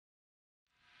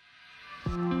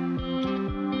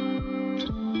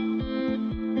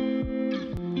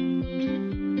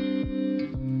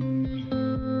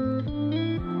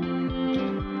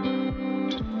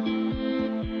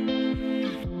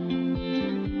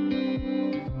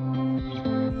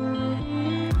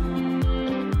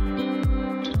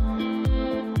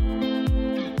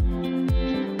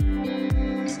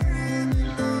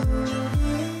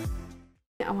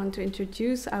to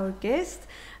introduce our guest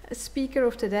speaker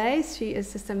of today. She is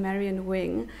Sister Marion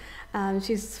Wing.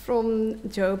 She's from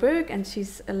Joburg, and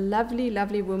she's a lovely,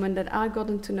 lovely woman that I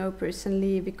gotten to know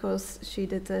personally because she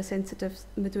did a sensitive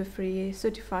midwifery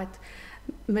certified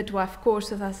midwife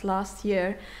course with us last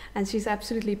year, and she's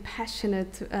absolutely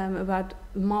passionate about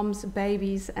moms,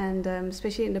 babies, and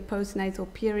especially in the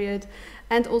postnatal period,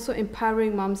 and also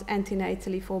empowering moms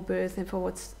antenatally for birth and for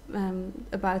what's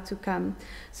about to come.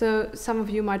 So some of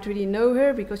you might really know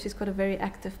her because she's got a very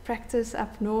active practice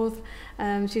up north.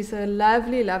 She's a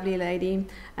lovely, lovely lady,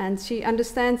 and she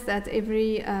understands that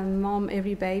every mom,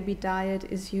 every baby diet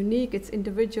is unique, it's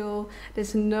individual.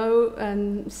 There's no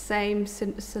same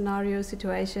scenario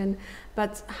situation,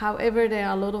 but however, there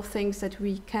are a lot of things that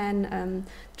we can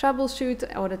troubleshoot,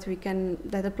 or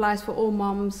that applies for all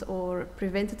moms, or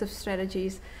preventative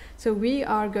strategies. So we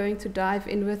are going to dive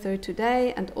in with her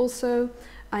today, and also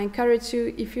I encourage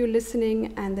you, if you're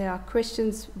listening and there are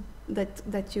questions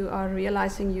that you are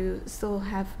realizing you still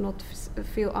have not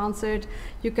feel answered,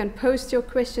 you can post your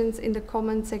questions in the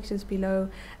comment sections below,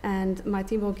 and my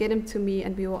team will get them to me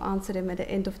and we will answer them at the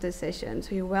end of the session.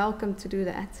 So you're welcome to do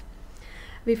that.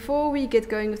 Before we get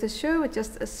going with the show,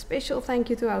 just a special thank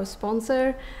you to our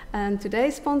sponsor. And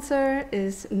today's sponsor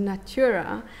is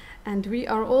Natura. And we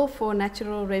are all for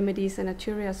natural remedies, and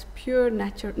Natura's pure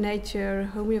nature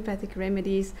homeopathic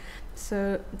remedies.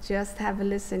 So just have a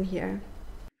listen here.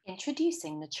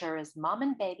 Introducing Natura's Mom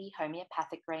and Baby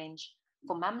Homeopathic range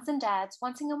for mums and dads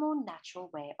wanting a more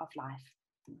natural way of life.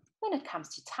 When it comes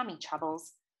to tummy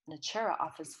troubles, Natura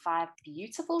offers 5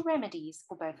 beautiful remedies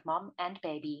for both mom and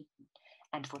baby.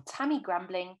 And for tummy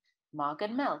grumbling,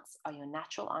 Margan melts are your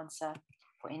natural answer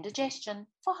for indigestion,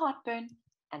 for heartburn,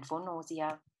 and for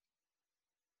nausea.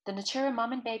 The Natura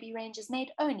Mom and Baby range is made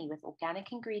only with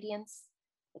organic ingredients.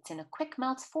 It's in a quick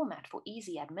melt format for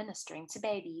easy administering to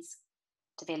babies.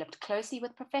 Developed closely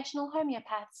with professional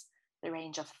homeopaths, the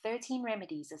range of 13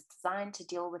 remedies is designed to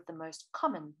deal with the most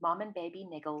common mom and baby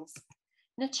niggles.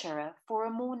 Natura for a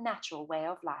more natural way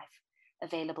of life.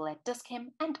 Available at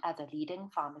Dis-Chem and other leading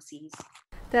pharmacies.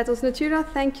 That was Natura.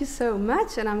 Thank you so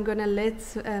much. And I'm going to let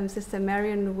Sister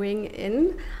Marion Wing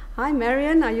in. Hi,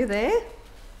 Marion. Are you there?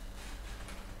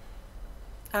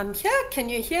 I'm here. Can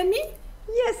you hear me?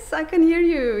 Yes, I can hear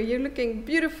you. You're looking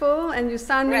beautiful and you're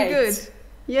sounding good.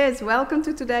 Yes, welcome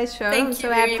to today's show. Thank I'm so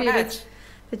you very happy much.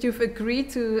 that you've agreed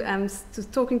to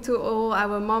talking to all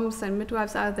our moms and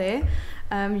midwives out there.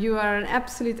 You are an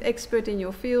absolute expert in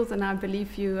your field, and I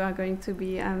believe you are going to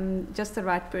be just the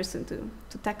right person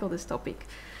to tackle this topic,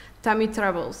 tummy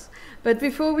troubles. But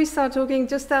before we start talking,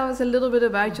 just tell us a little bit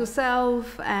about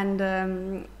yourself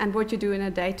and what you do in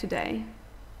a day-to-day.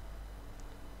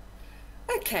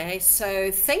 Okay, so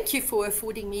thank you for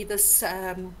affording me this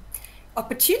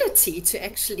opportunity to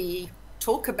actually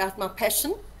talk about my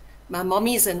passion, my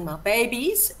mommies and my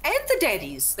babies, and the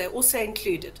daddies, they're also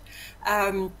included.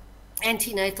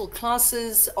 Antenatal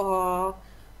classes are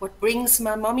what brings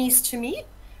my mommies to me,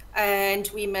 and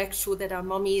we make sure that our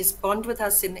mommies bond with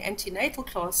us in the antenatal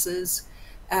classes,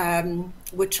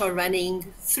 which are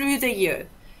running through the year.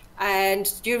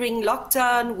 And during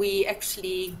lockdown, we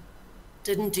actually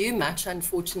didn't do much,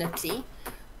 unfortunately.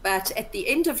 But at the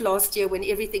end of last year, when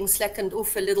everything slackened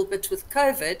off a little bit with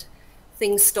COVID,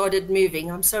 things started moving.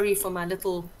 I'm sorry for my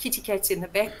little kitty cat in the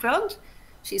background.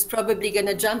 She's probably going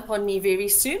to jump on me very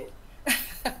soon.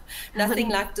 Nothing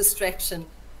like distraction.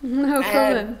 No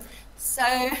problem.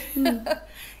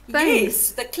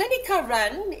 Yes, the clinic I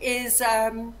run is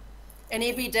an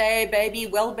everyday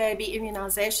well baby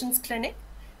immunisations clinic.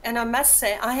 And I must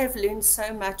say, I have learned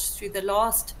so much through the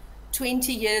last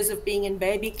 20 years of being in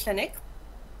baby clinic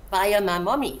via my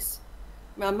mommies.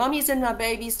 My mommies and my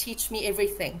babies teach me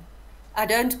everything. I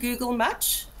don't Google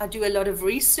much. I do a lot of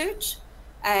research,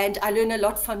 and I learn a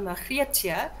lot from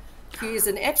Marion, who is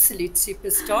an absolute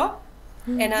superstar.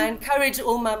 And I encourage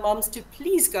all my moms to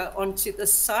please go onto the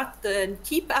site and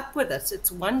keep up with it.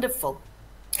 It's wonderful.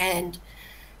 And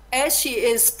as she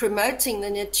is promoting the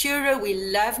Natura, we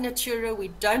love Natura. We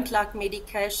don't like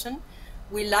medication.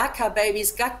 We like our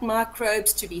baby's gut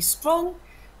microbes to be strong,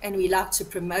 and we like to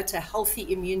promote a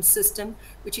healthy immune system,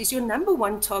 which is your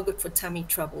 #1 target for tummy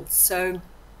troubles. So,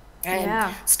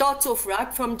 starts off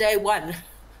right from day one.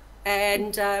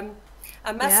 And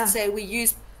I must say, we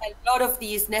use a lot of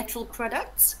these natural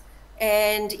products.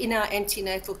 And in our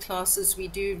antenatal classes, we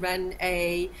do run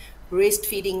a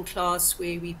breastfeeding class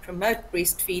where we promote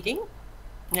breastfeeding.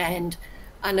 And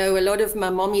I know a lot of my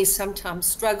mommies sometimes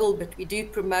struggle, but we do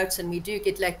promote, and we do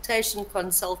get lactation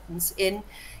consultants in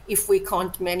if we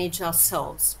can't manage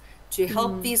ourselves, to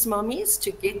help these mommies,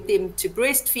 to get them to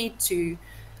breastfeed, to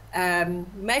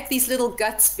make these little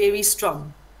guts very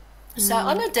strong. So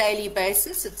on a daily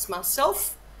basis, it's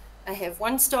myself. I have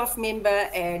one staff member,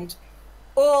 and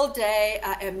all day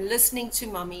I am listening to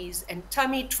mummies, and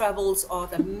tummy troubles are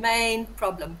the main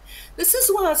problem. This is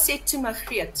why I said to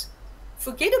Marion,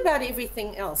 forget about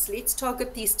everything else. Let's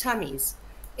target these tummies.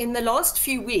 In the last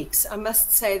few weeks, I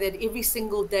must say that every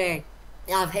single day,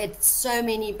 I've had so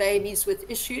many babies with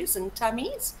issues and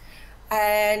tummies,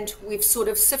 and we've sort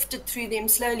of sifted through them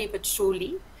slowly but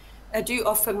surely. I do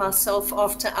offer myself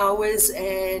after hours,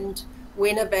 and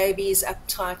when a baby is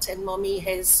uptight and mommy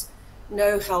has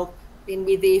no help, then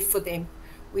we're there for them.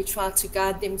 We try to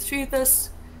guide them through this.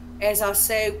 As I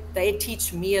say, they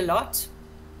teach me a lot.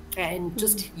 And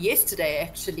just yesterday,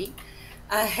 actually,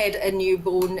 I had a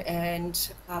newborn,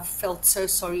 and I felt so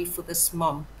sorry for this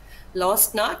mom.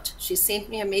 Last night, she sent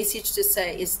me a message to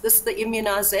say, is this the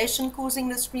immunization causing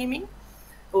the screaming,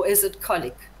 or is it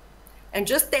colic? And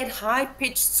just that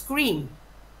high-pitched scream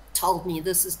told me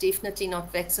this is definitely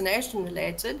not vaccination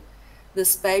related.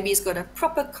 This baby's got a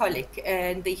proper colic,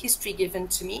 and the history given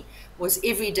to me was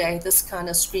every day this kind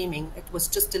of screaming. It was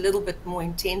just a little bit more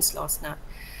intense last night.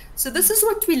 So this is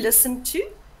what we listen to,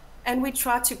 and we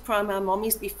try to prime our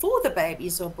mommies before the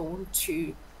babies are born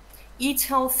to eat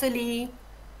healthily,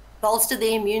 bolster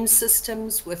their immune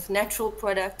systems with natural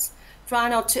products, try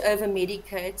not to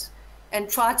over-medicate, and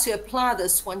try to apply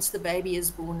this once the baby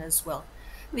is born as well.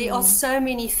 There are so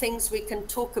many things we can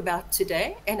talk about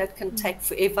today, and it can take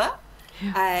forever.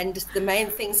 Yeah. And the main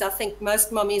things I think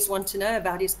most mommies want to know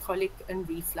about is colic and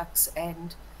reflux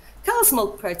and cow's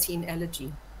milk protein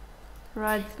allergy.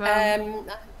 Right.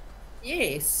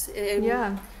 Yes.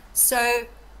 Yeah. So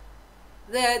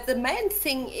the main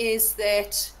thing is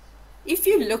that if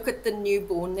you look at the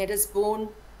newborn that is born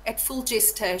at full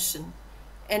gestation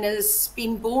and has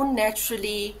been born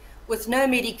naturally with no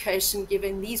medication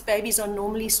given, these babies are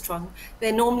normally strong.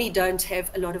 They normally don't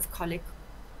have a lot of colic,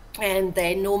 and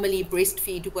they normally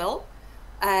breastfeed well,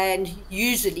 and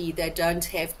usually they don't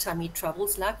have tummy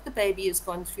troubles like the baby has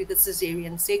gone through the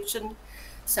cesarean section.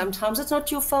 Sometimes it's not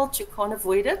your fault, you can't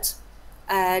avoid it,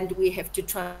 and we have to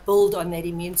try and build on that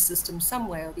immune system some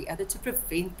way or the other to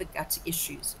prevent the gut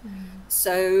issues.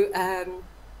 So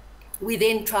we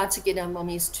then try to get our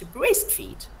mommies to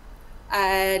breastfeed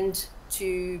and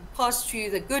to pass through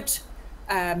the good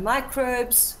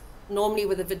microbes. Normally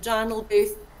with a vaginal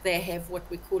birth, they have what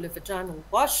we call a vaginal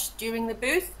wash during the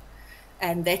birth,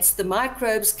 and that's the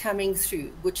microbes coming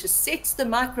through, which sets the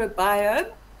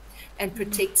microbiome and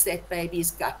protects that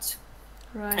baby's gut.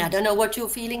 Right. I don't know what your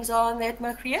feelings are on that,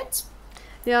 Mariette.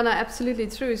 Yeah, no, absolutely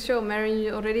true. Sure, Marion,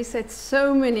 you already said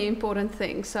so many important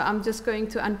things, so I'm just going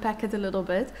to unpack it a little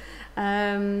bit.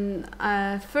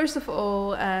 First of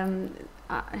all,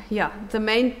 yeah, the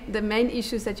main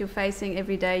issues that you're facing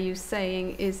every day, you're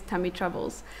saying, is tummy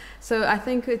troubles. So I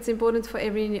think it's important for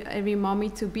every mommy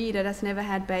to be that has never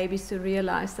had babies to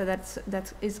realize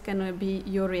that is going to be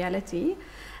your reality.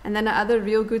 And then the other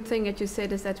real good thing that you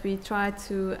said is that we try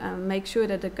to make sure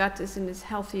that the gut is in its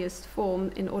healthiest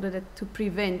form in order to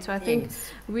prevent. So I think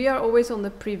we are always on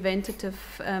the preventative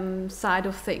side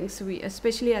of things. We,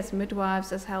 especially as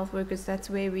midwives, as health workers, that's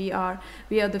where we are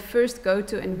the first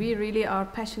go-to, and we really are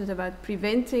passionate about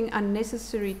preventing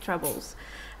unnecessary troubles.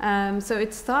 So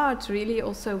it starts really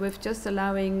also with just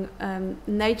allowing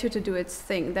nature to do its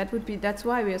thing. That's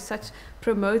why we are such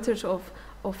promoters of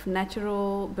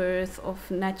natural birth,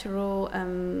 of natural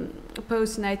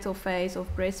postnatal phase,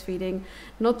 of breastfeeding,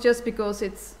 not just because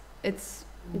it's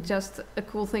just a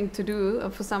cool thing to do.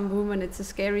 For some women it's a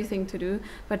scary thing to do,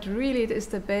 but really it is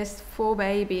the best for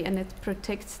baby, and it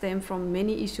protects them from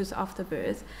many issues after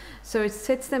birth. So it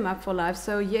sets them up for life.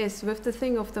 So yes, with the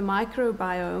thing of the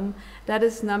microbiome, that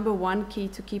is number one key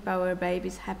to keep our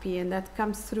babies happy, and that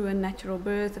comes through a natural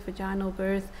birth, a vaginal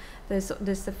birth. There's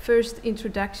the first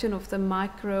introduction of the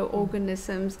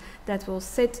microorganisms that will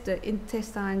set the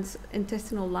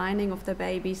intestinal lining of the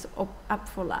babies up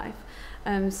for life.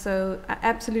 So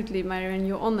absolutely, Marion,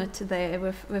 you're on it there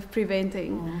with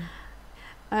preventing.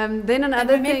 Then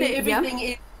another thing, everything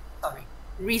is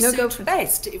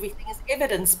research-based. Everything is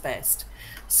evidence-based.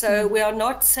 So we are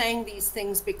not saying these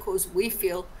things because we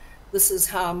feel this is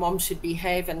how a mom should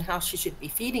behave and how she should be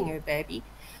feeding her baby.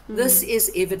 This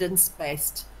is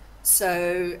evidence-based.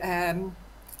 So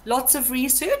lots of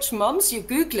research. Moms, you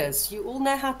Googlers, you all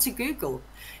know how to Google.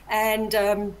 And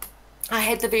I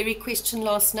had the very question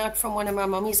last night from one of my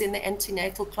mommies in the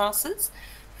antenatal classes,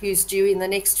 who's due in the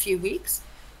next few weeks,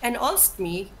 and asked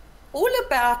me all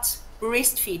about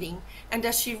breastfeeding? And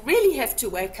does she really have to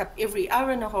wake up every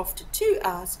hour and a half to 2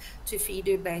 hours to feed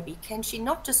her baby? Can she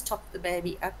not just top the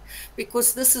baby up?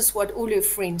 Because this is what all her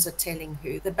friends are telling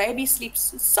her. The baby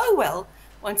sleeps so well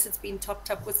once it's been topped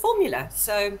up with formula.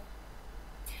 So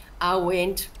I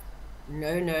went,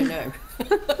 no, no, no.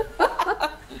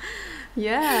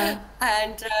 Yeah.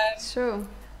 And Sure.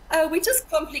 we just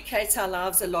complicate our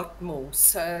lives a lot more.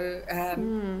 So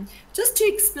just to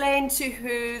explain to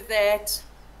her that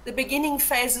the beginning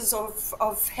phases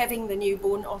of having the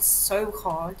newborn are so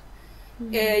hard.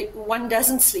 One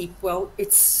doesn't sleep well.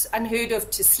 It's unheard of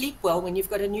to sleep well when you've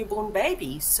got a newborn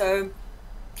baby. So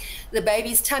the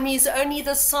baby's tummy is only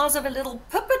the size of a little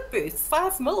puppet birth,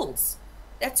 5 mils.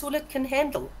 That's all it can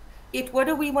handle. Yet what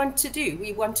do we want to do?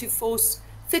 We want to force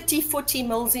 30, 40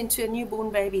 mils into a newborn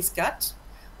baby's gut,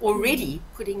 already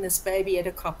putting this baby at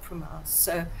a compromise.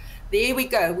 So there we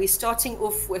go. We're starting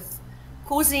off with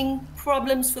causing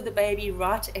problems for the baby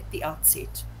right at the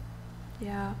outset.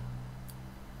 Yeah.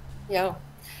 Yeah,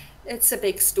 it's a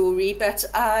big story, but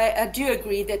I do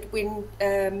agree that when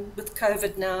with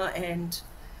COVID now and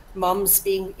moms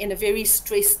being in a very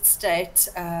stressed state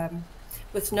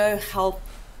with no help,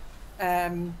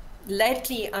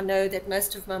 lately I know that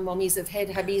most of my mommies have had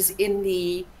hubbies in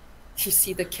the, you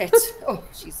see the cat, oh,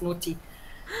 she's naughty.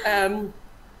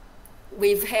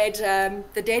 We've had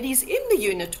the daddies in the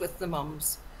unit with the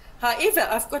moms. However,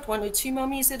 I've got 1 or 2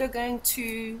 mommies that are going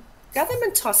to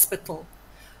government hospital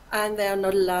and they are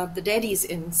not allowed the daddies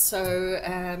in.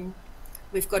 So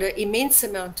we've got an immense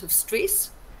amount of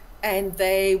stress and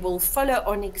they will follow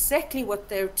on exactly what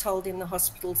they're told in the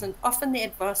hospitals. And often the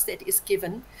advice that is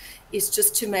given is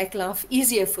just to make life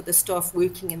easier for the staff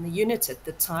working in the unit at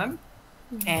the time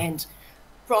and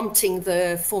prompting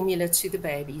the formula to the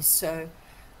babies. So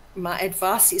my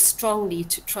advice is strongly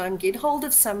to try and get hold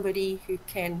of somebody who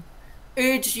can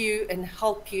urge you and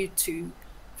help you to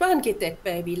try and get that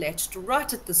baby latched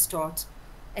right at the start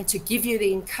and to give you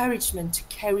the encouragement to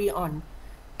carry on.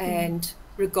 And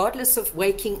regardless of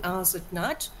waking hours at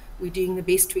night, we're doing the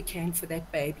best we can for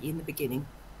that baby in the beginning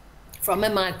from a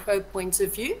micro point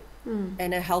of view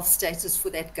and a health status for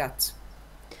that gut.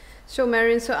 So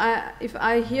Marion, so if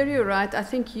I hear you right, I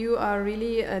think you are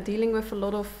really dealing with a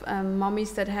lot of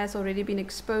mommies that has already been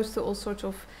exposed to all sorts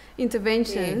of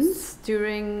interventions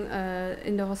during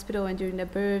in the hospital and during their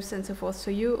births and so forth.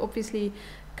 So you obviously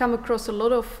come across a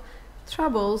lot of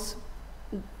troubles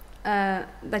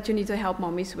that you need to help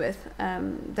mommies with.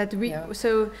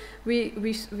 So we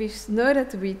know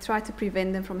that we try to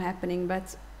prevent them from happening,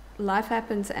 but life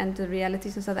happens and the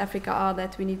realities in South Africa are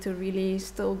that we need to really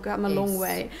still come a long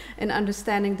way in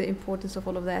understanding the importance of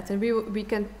all of that. And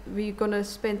we're gonna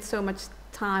spend so much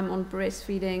time on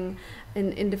breastfeeding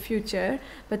in the future,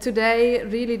 but today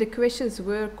really the questions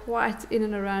were quite in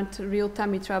and around real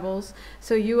tummy troubles.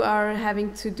 So you are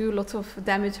having to do lots of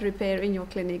damage repair in your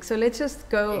clinic. So let's just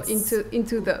go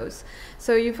into those.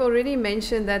 So you've already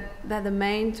mentioned that the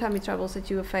main tummy troubles that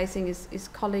you are facing is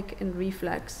colic and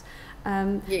reflux.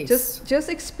 Just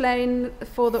explain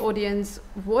for the audience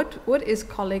what is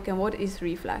colic and what is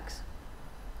reflux.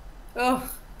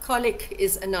 Oh, colic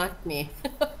is a nightmare.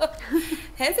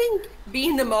 Having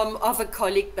been the mom of a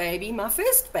colic baby, my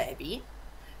first baby,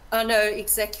 I know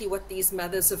exactly what these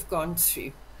mothers have gone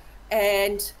through.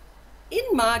 And in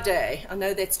my day, I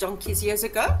know that's donkeys years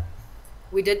ago,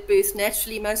 we did birth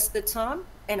naturally most of the time,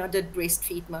 and I did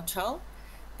breastfeed my child.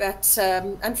 But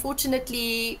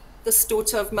unfortunately, this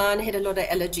daughter of mine had a lot of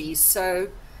allergies,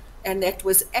 and that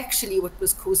was actually what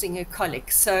was causing her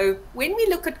colic. So when we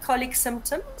look at colic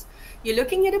symptoms, you're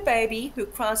looking at a baby who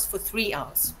cries for 3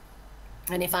 hours.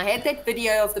 And if I had that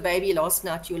video of the baby last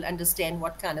night, you'll understand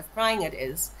what kind of crying it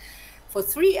is. For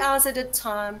 3 hours at a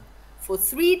time, for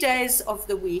 3 days of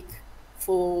the week,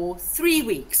 for 3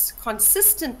 weeks,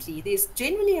 consistently. There's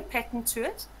generally a pattern to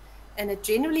it, and it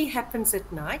generally happens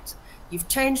at night. You've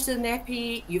changed the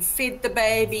nappy, you've fed the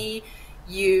baby,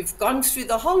 you've gone through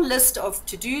the whole list of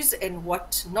to-dos and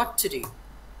what not to do.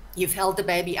 You've held the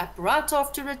baby up right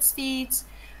after it feeds,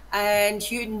 and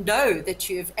you know that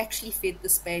you have actually fed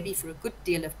this baby for a good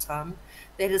deal of time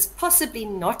that is possibly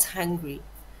not hungry.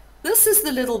 This is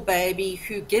the little baby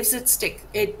who gives it stick.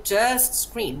 It just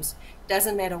screams.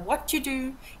 Doesn't matter what you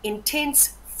do,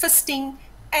 intense fisting,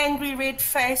 angry red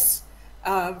face,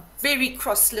 very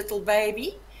cross little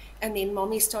baby. And then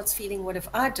mommy starts feeling, what have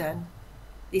I done?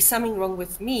 There's something wrong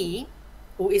with me,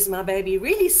 or is my baby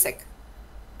really sick?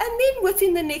 And then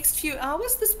within the next few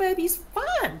hours, this baby's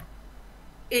fine.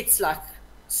 It's like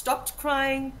stopped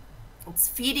crying, it's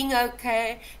feeding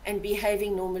okay and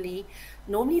behaving normally.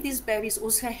 Normally these babies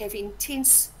also have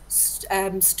intense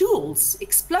stools,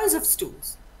 explosive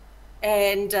stools,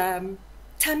 and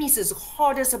tummies as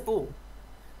hard as a ball.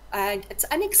 And it's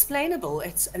unexplainable.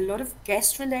 It's a lot of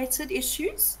gas-related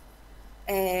issues.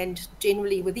 And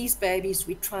generally with these babies,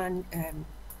 we try and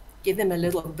give them a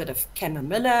little bit of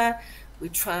chamomilla. We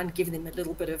try and give them a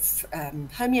little bit of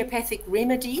homeopathic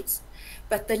remedies.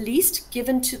 But the least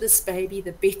given to this baby,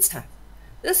 the better.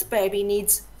 This baby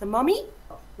needs the mommy,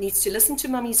 needs to listen to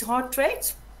mommy's heart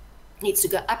rate, needs to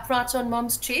go upright on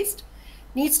mom's chest,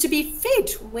 needs to be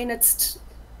fed when it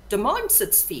demands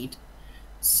its feed.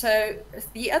 So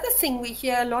the other thing we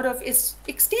hear a lot of is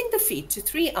extend the feed to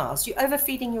 3 hours. You're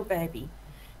overfeeding your baby.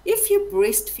 If you're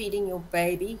breastfeeding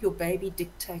your baby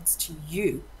dictates to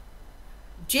you.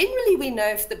 Generally, we know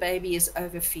if the baby is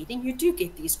overfeeding, you do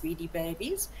get these greedy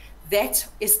babies. That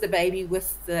is the baby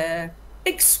with the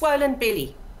big swollen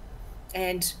belly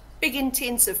and big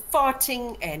intensive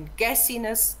farting and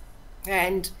gassiness.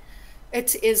 And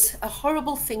it is a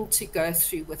horrible thing to go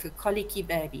through with a colicky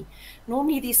baby.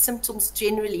 Normally these symptoms,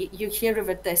 generally, you hear of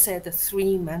it, they say the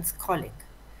 3-month colic.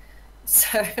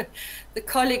 So the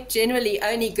colic generally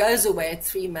only goes away at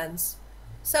 3 months.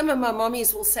 Some of my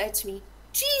mommies will say to me,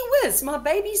 gee whiz, my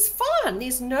baby's fine,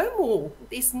 there's no more,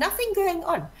 there's nothing going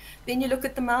on. Then you look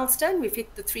at the milestone, we've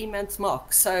hit the 3-month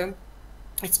mark. So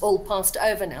it's all passed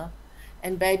over now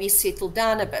and babies settle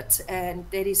down a bit, and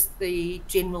that is the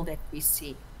general that we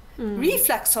see.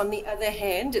 Reflux, on the other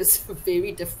hand, is a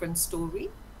very different story.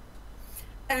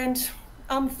 And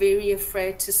I'm very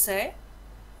afraid to say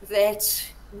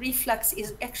that reflux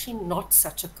is actually not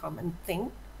such a common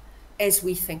thing as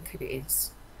we think it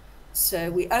is. So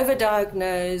we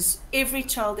overdiagnose. Every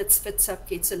child that spits up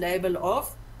gets a label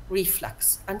of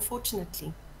reflux,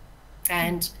 unfortunately.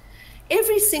 And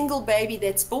every single baby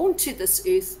that's born to this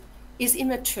earth is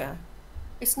immature.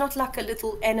 It's not like a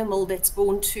little animal that's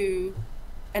born to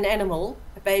an animal,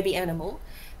 a baby animal,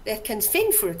 that can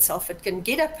fend for itself. It can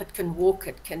get up, it can walk,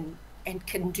 it can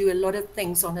do a lot of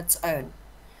things on its own.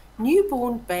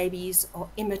 Newborn babies are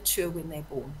immature when they're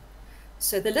born.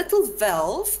 So the little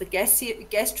valve, the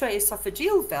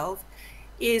gastroesophageal valve,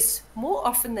 is more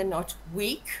often than not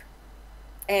weak.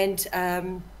 And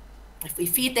if we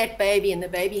feed that baby and the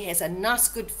baby has a nice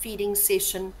good feeding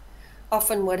session,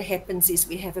 often what happens is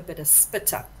we have a bit of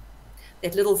spit up.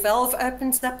 That little valve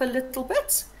opens up a little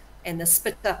bit and the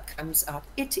spit up comes out.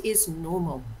 It is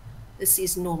normal. This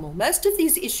is normal. Most of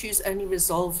these issues only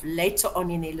resolve later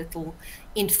on in their little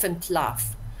infant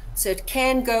life. So it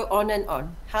can go on and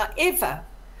on. However,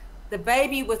 the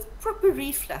baby with proper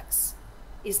reflux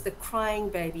is the crying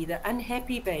baby, the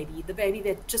unhappy baby, the baby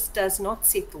that just does not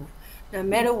settle. No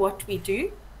matter what we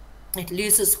do, it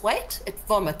loses weight, it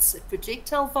vomits, it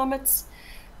projectile vomits,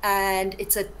 and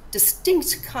it's a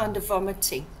distinct kind of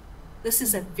vomiting. This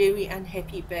is a very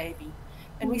unhappy baby.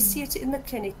 And we see it in the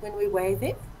clinic when we weigh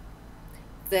them.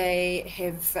 They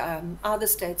have either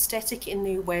stayed static in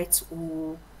their weight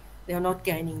or they are not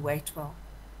gaining weight well.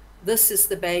 This is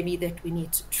the baby that we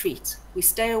need to treat. We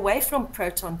stay away from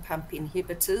proton pump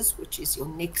inhibitors, which is your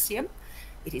Nexium.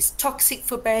 It is toxic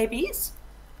for babies.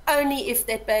 Only if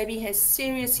that baby has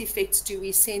serious effects do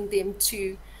we send them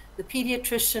to the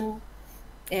pediatrician,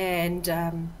 and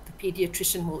the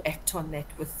pediatrician will act on that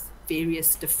with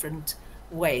various different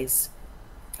ways.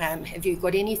 Have you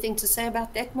got anything to say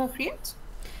about that, Marion?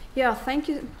 Yeah, thank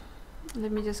you.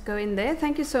 Let me just go in there.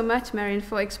 Thank you so much, Marion,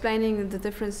 for explaining the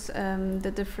difference,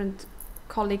 the different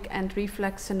colic and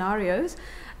reflux scenarios.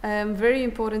 Very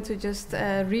important to just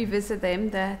revisit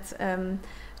them, that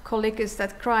colic is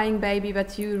that crying baby,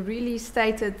 but you really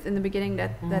stated in the beginning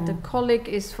that, that the colic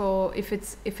is for if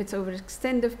it's over an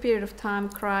extended period of time,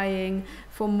 crying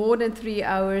for more than 3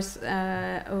 hours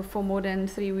or for more than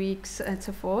 3 weeks and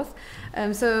so forth.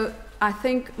 So I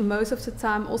think most of the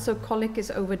time also colic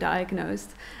is overdiagnosed.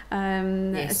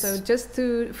 Yes. So just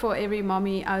for every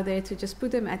mommy out there to just put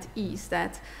them at ease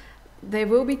that there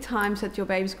will be times that your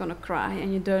baby's going to cry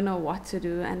and you don't know what to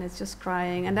do and it's just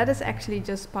crying, and that is actually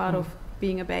just part of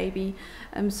being a baby.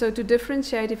 So to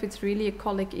differentiate if it's really a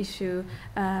colic issue,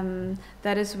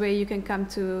 that is where you can come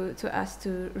to us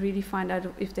to really find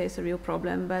out if there's a real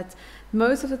problem. But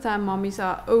most of the time mommies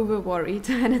are over worried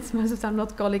and it's most of the time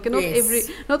not colic, and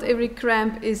not every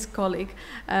cramp is colic.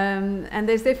 And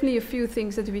there's definitely a few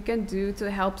things that we can do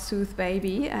to help soothe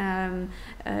baby.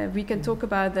 We can talk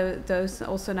about those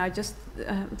also now, just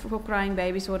for crying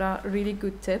babies, what are really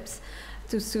good tips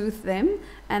to soothe them.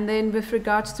 And then with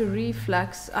regards to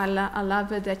reflux, I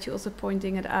love it that you're also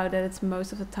pointing it out that it's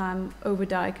most of the time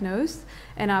overdiagnosed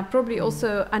and are probably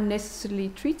also unnecessarily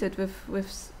treated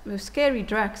with scary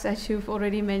drugs, as you've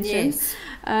already mentioned. Yes.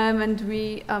 And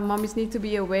we mommies need to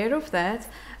be aware of that.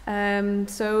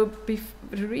 So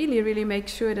really make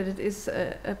sure that it is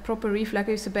a proper reflux.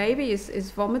 If the baby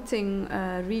is vomiting,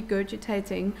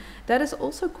 regurgitating, that is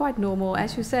also quite normal,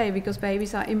 as you say, because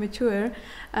babies are immature,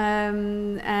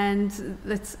 and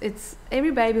it's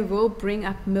every baby will bring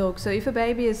up milk. So if a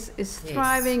baby is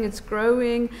thriving, it's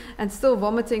growing and still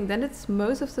vomiting, then it's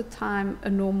most of the time a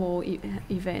normal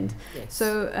event. Yes.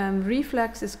 So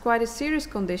reflux is quite a serious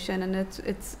condition, and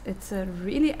it's a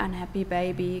really unhappy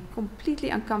baby, completely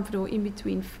uncomfortable in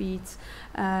between feeds,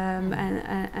 that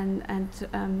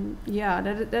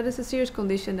is a serious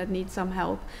condition that needs some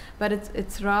help, but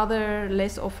it's rather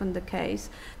less often the case.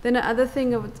 Then the other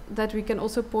thing that we can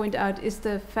also point out is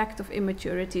the fact of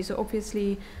immaturity. So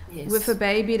obviously, with a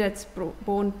baby that's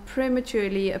born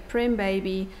prematurely, a prem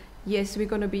baby, yes, we're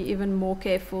going to be even more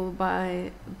careful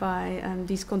by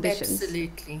these conditions.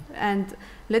 Absolutely. And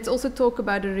let's also talk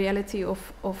about the reality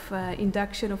of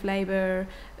induction of labor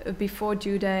before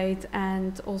due date,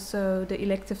 and also the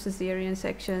elective cesarean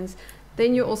sections.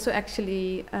 Then you also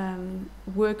actually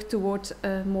work towards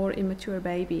a more immature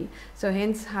baby. So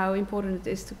hence how important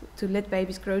it is to let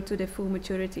babies grow to their full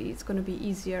maturity. It's going to be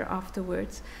easier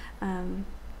afterwards.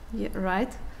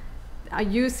 Right? Are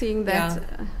you seeing that?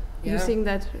 Yeah. You're seeing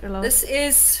that a lot? This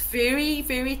is very,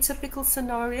 very typical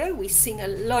scenario. We're seeing a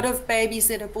lot of babies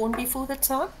that are born before the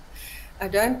time. I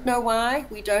don't know why.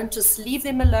 We don't just leave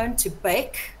them alone to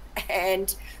bake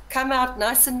and come out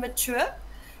nice and mature.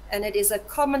 And it is a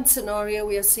common scenario.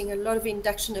 We are seeing a lot of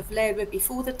induction of labor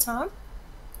before the time,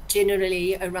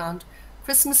 generally around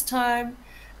Christmas time,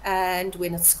 and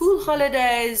when it's school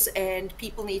holidays and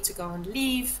people need to go on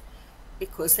leave,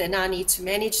 because they now need to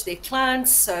manage their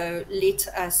clients. So let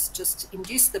us just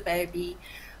induce the baby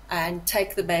and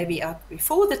take the baby out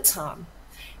before the time.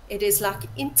 It is like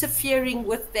interfering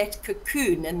with that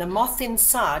cocoon and the moth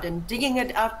inside and digging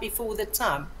it out before the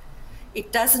time.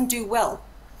 It doesn't do well.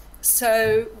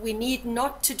 So we need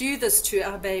not to do this to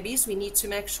our babies. We need to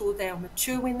make sure they are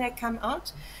mature when they come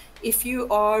out. If you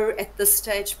are at this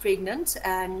stage pregnant,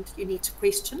 and you need to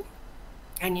question,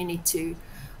 and you need to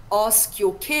ask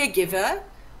your caregiver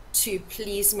to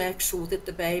please make sure that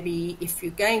the baby, if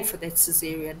you're going for that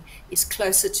cesarean, is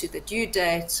closer to the due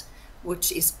date,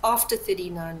 which is after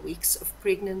 39 weeks of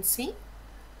pregnancy,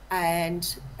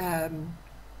 and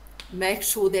make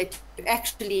sure that you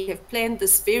actually have planned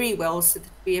this very well so that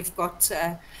we have got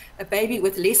a baby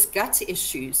with less gut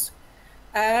issues.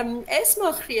 As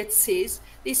Margriet says,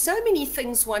 there's so many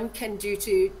things one can do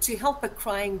to help a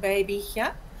crying baby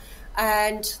here.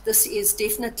 And this is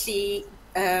definitely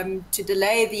to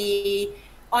delay the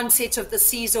onset of the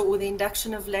seizure or the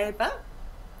induction of labor,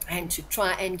 and to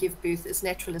try and give birth as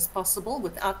natural as possible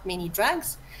without many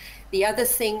drugs. The other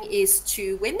thing is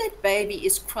to, when that baby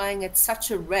is crying at such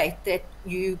a rate that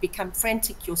you become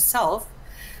frantic yourself,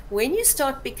 when you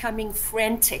start becoming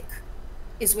frantic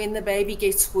is when the baby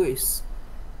gets worse.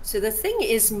 So the thing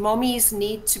is, mommies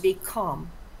need to be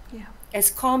calm, as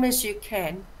calm as you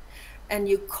can. And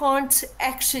you can't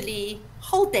actually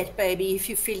hold that baby if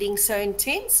you're feeling so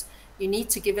intense. You need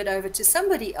to give it over to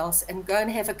somebody else and go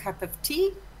and have a cup of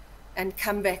tea and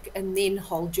come back and then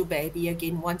hold your baby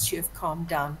again once you have calmed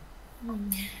down.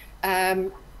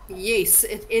 Yes,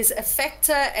 it is a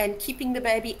factor, and keeping the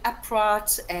baby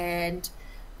upright and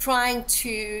trying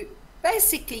to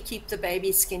basically keep the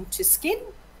baby skin to skin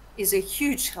is a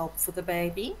huge help for the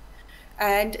baby.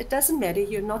 And it doesn't matter,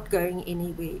 you're not going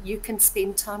anywhere. You can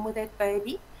spend time with that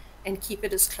baby and keep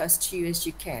it as close to you as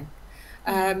you can.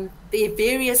 There are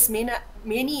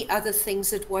many other things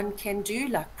that one can do,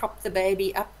 like prop the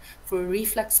baby up for a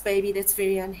reflux baby that's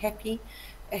very unhappy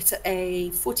at a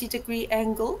 40-degree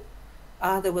angle,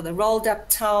 either with a rolled up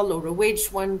towel or a wedge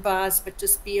one buys, but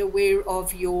just be aware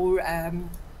of your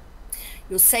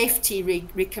safety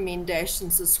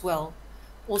recommendations as well.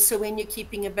 Also, when you're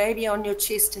keeping a baby on your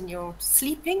chest and you're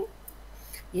sleeping,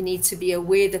 you need to be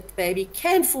aware that the baby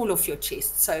can fall off your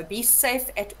chest. So be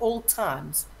safe at all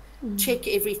times. Check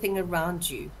everything around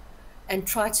you and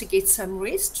try to get some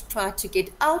rest. Try to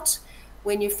get out.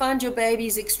 When you find your baby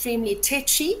is extremely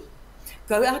tetchy,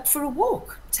 go out for a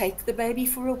walk. Take the baby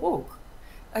for a walk.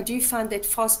 I do find that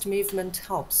fast movement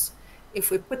helps.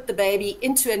 If we put the baby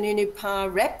into a nunu pa,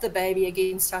 wrap the baby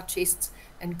against our chests,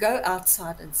 and go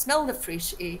outside and smell the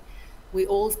fresh air, we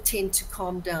all tend to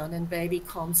calm down, and baby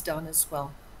calms down as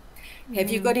well. Have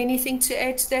you got anything to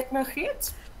add to that,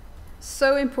 Margriet?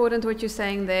 So important what you're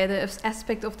saying there, the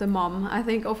aspect of the mom. I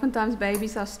think oftentimes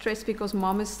babies are stressed because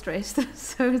mom is stressed.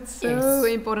 So it's so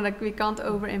important, like we can't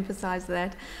overemphasize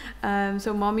that.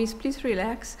 So mommies, please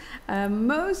relax.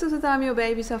 Most of the time your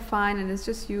babies are fine and it's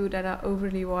just you that are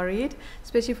overly worried,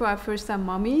 especially for our first time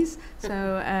mommies.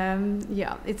 So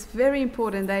yeah, it's very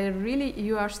important that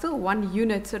you are still one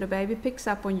unit, so the baby picks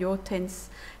up on your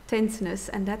tenseness,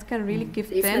 and that can really give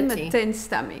them a tense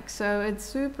stomach. So it's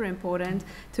super important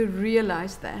to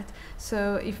realize that.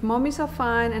 So if mommies are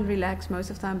fine and relaxed, most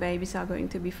of the time babies are going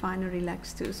to be fine and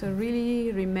relaxed too. So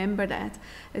really remember that.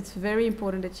 It's very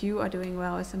important that you are doing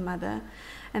well as a mother.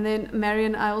 And then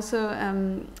Marion, I also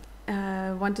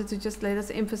wanted to just let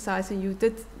us emphasize, and you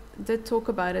did talk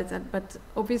about it, but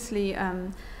obviously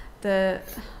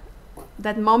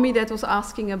that mommy that was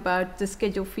asking about the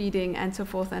schedule feeding and so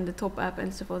forth and the top up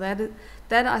and so forth,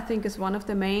 that I think is one of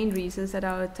the main reasons that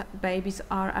our babies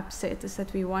are upset, is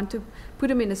that we want to put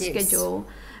them in a schedule,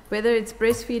 whether it's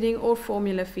breastfeeding or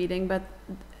formula feeding, but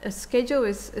a schedule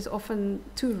is often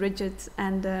too rigid,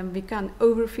 and we can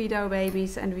overfeed our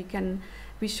babies, and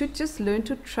we should just learn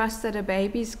to trust that a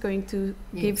baby is going to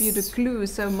give you the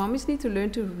clues. So mommies need to learn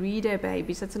to read their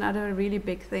babies. That's another really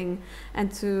big thing,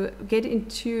 and to get in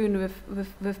tune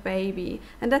with baby.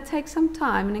 And that takes some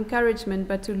time and encouragement,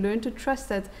 but to learn to trust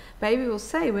that baby will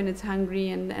say when it's hungry,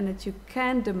 and that you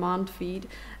can demand feed.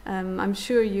 I'm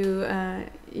sure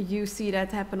you see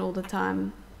that happen all the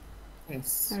time.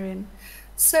 Yes. Marion.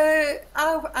 So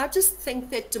I just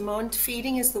think that demand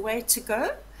feeding is the way to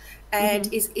go.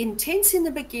 And is intense in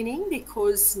the beginning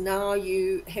because now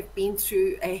you have been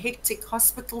through a hectic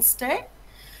hospital stay,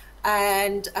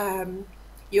 and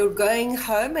you're going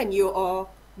home and you are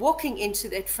walking into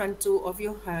that front door of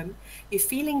your home. You're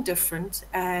feeling different,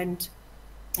 and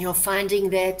you're finding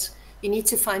that you need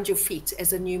to find your feet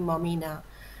as a new mommy now.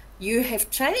 You have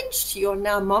changed, you're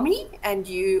now mommy, and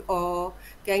you are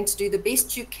going to do the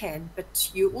best you can,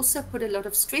 but you also put a lot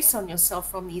of stress on yourself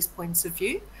from these points of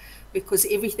view, because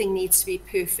everything needs to be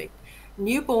perfect.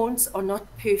 Newborns are not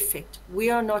perfect.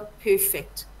 We are not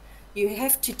perfect. You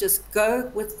have to just go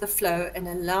with the flow and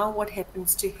allow what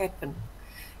happens to happen.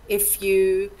 If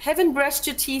you haven't brushed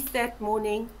your teeth that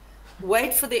morning,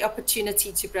 wait for the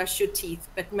opportunity to brush your teeth,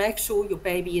 but make sure your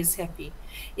baby is happy.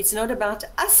 It's not about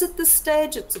us at this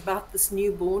stage, it's about this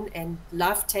newborn and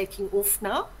life taking off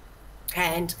now.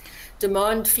 And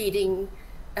demand feeding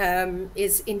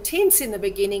is intense in the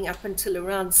beginning up until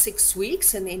around 6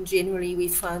 weeks, and then generally we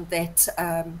find that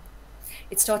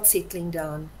it starts settling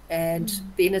down, and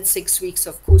then at 6 weeks,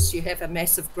 of course, you have a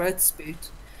massive growth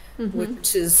spurt,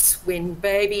 which is when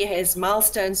baby has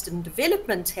milestones in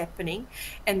development happening.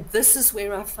 And this is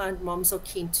where I find moms are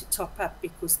keen to top up,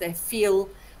 because they feel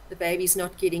the baby's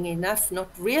not getting enough, not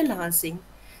realizing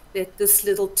that this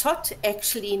little tot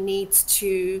actually needs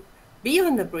to be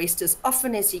on the breast as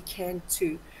often as he can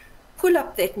to pull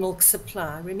up that milk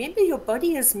supply. Remember, your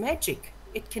body is magic.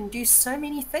 It can do so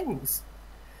many things.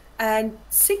 And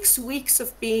 6 weeks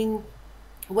of being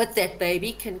with that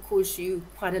baby can cause you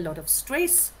quite a lot of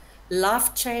stress,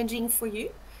 life-changing for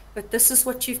you. But this is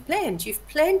what you've planned. You've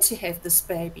planned to have this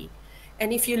baby.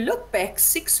 And if you look back,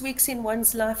 6 weeks in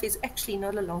one's life is actually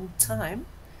not a long time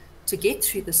to get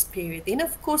through this period. Then,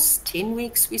 of course, 10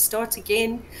 weeks, we start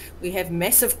again. We have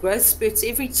massive growth spurts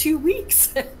every 2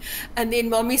 weeks. And then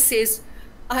mommy says,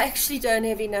 I actually don't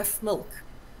have enough milk.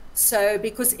 So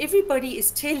because everybody is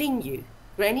telling you,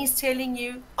 granny's telling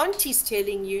you, auntie's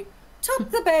telling you, top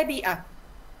the baby up,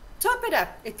 top it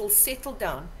up, it'll settle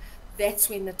down. That's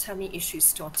when the tummy issues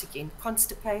start again.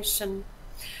 Constipation,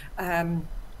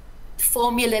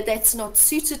 formula that's not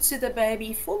suited to the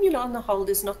baby. Formula on the whole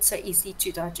is not so easy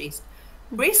to digest.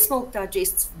 Breast milk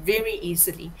digests very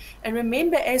easily. And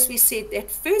remember, as we said, that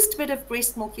first bit of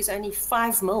breast milk is only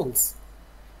 5 mils.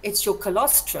 It's your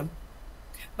colostrum.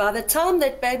 By the time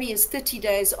that baby is 30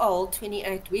 days old,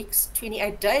 28 weeks,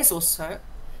 28 days or so,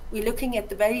 we're looking at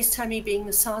the baby's tummy being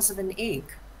the size of an egg.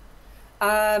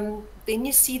 Then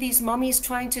you see these mommies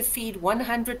trying to feed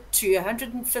 100 to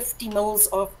 150 mils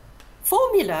of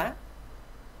formula,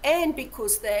 and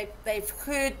because they've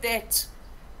heard that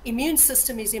immune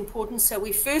system is important, so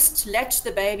we first latch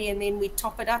the baby and then we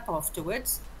top it up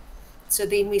afterwards. So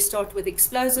then we start with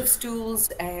explosive stools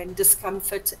and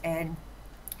discomfort and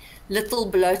little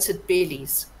bloated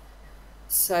bellies.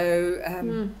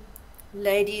 So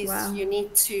ladies, you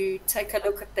need to take a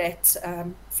look at that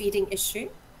feeding issue.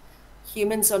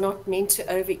 Humans are not meant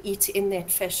to overeat in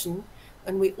that fashion.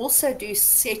 And we also do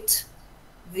set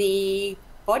the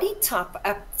body type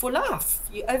up for life.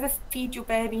 You overfeed your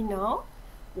baby now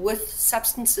with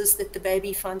substances that the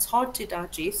baby finds hard to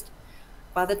digest.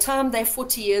 By the time they're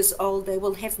 40 years old, they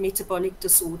will have metabolic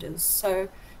disorders. So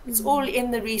it's all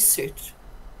in the research.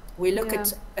 We look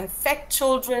at fat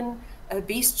children,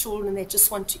 obese children that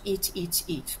just want to eat, eat,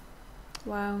 eat.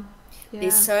 Wow. Yeah.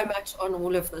 There's so much on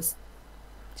all of this.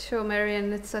 Sure,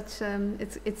 Marion, it's such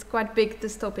it's quite big,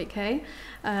 this topic, hey?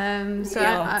 So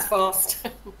yeah, it's vast.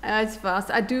 It's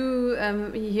vast. I do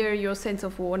hear your sense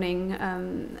of warning,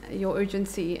 your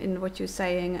urgency in what you're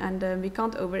saying, and we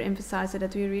can't overemphasize it,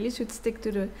 that we really should stick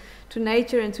to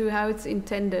nature and to how it's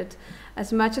intended.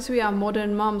 As much as we are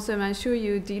modern moms, and I'm sure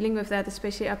you're dealing with that,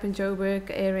 especially up in Joburg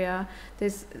area,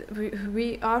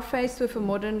 we are faced with a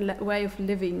modern way of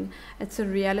living. It's a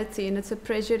reality and it's a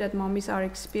pressure that mommies are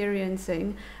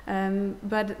experiencing.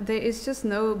 But there is just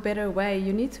no better way.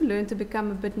 You need to learn to become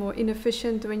a bit more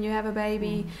inefficient when you have a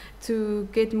baby, to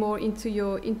get more into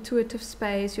your intuitive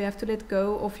space. You have to let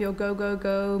go of your go, go,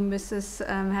 go, Mrs.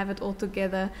 Have it all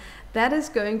together. That is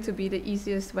going to be the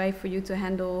easiest way for you to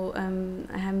handle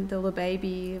the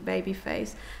baby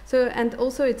phase. So, and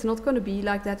also it's not going to be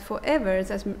like that forever,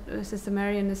 as Sister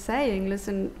Marion is saying.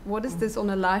 Listen, what is this on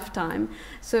a lifetime?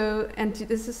 So, and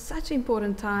this is such an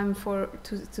important time for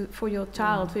your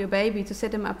child, for your baby, to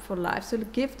set them up for life. So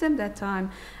give them that time.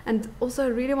 And also I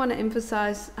really want to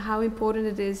emphasize how important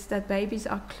it is that babies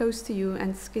are close to you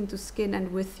and skin to skin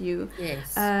and with you.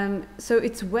 Yes. So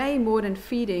it's way more than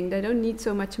feeding. They don't need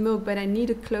so much milk, but I need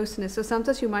a closeness. So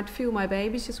sometimes you might feel my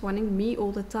baby's just wanting me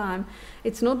all the time.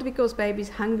 It's not because baby's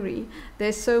hungry.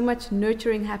 There's so much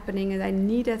nurturing happening and I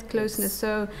need that closeness. Yes.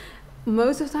 So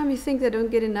most of the time you think they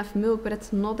don't get enough milk, but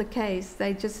it's not the case.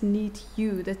 They just need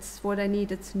you. That's what I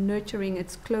need. It's nurturing,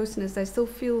 it's closeness. They still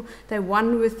feel they're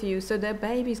one with you. So their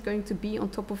baby's going to be on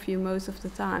top of you most of the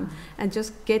time. And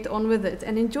just get on with it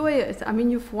and enjoy it. I mean,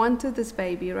 you've wanted this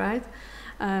baby, right?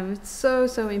 It's so,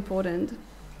 so important.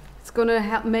 It's going to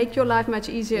help make your life much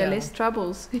easier, less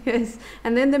troubles. Yes.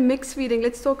 And then the mixed feeding.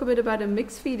 Let's talk a bit about the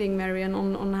mixed feeding, Marion,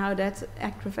 on how that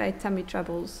aggravates tummy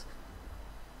troubles.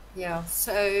 Yeah,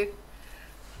 so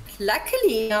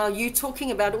luckily now you're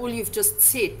talking about all you've just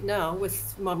said now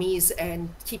with mummies and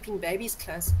keeping babies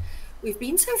close. We've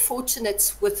been so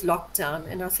fortunate with lockdown,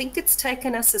 and I think it's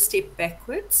taken us a step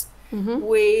backwards,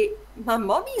 where my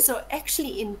mummies are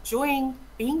actually enjoying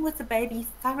being with the baby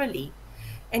thoroughly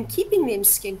and keeping them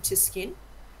skin to skin.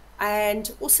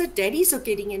 And also daddies are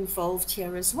getting involved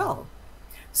here as well.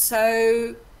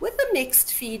 So with the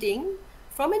mixed feeding,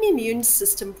 from an immune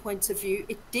system point of view,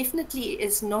 it definitely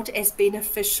is not as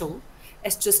beneficial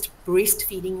as just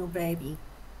breastfeeding your baby.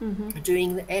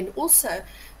 And also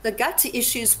the gut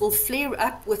issues will flare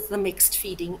up with the mixed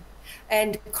feeding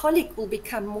and colic will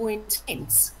become more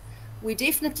intense. We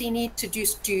definitely need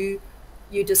to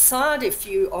you decide if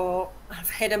you are. I've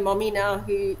had a mommy now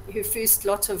her first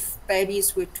lot of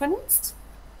babies were twins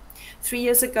 3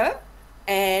 years ago,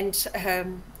 and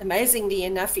amazingly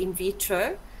enough in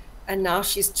vitro, and now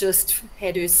she's just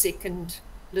had her second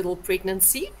little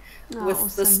pregnancy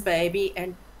with this baby.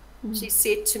 And she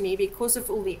said to me, because of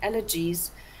all the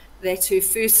allergies that her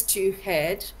first two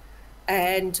had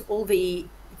and all the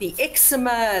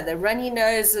eczema, the runny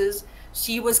noses,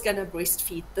 she was going to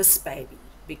breastfeed this baby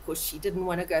because she didn't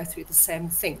want to go through the same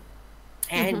thing.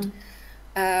 And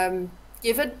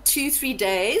give it 2-3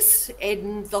 days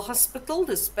in the hospital.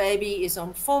 This baby is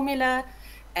on formula,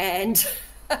 and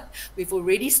we've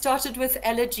already started with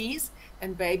allergies,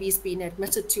 and baby's been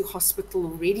admitted to hospital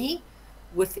already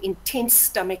with intense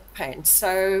stomach pain.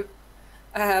 So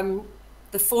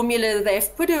the formula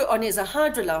they've put her on is a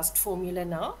hydrolyzed formula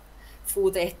now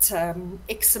for that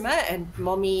eczema, and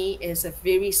mommy is a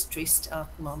very stressed out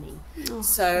mommy.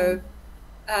 So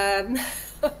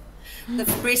the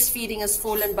breastfeeding has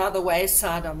fallen by the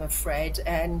wayside, I'm afraid,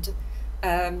 and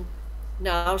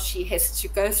now she has to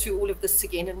go through all of this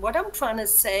again. And what I'm trying to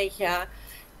say here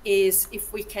is,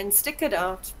 if we can stick it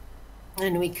out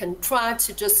and we can try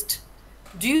to just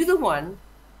do the one,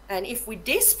 and if we're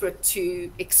desperate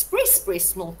to express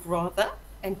breast milk rather,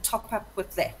 and top up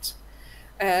with that.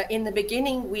 In the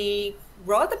beginning, we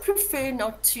rather prefer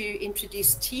not to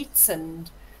introduce teats and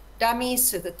dummies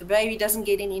so that the baby doesn't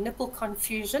get any nipple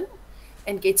confusion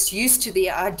and gets used to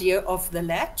the idea of the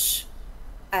latch.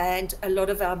 And a lot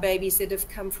of our babies that have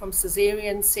come from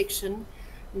cesarean section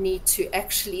need to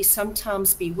actually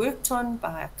sometimes be worked on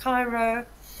by a chiro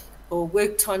or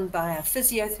worked on by a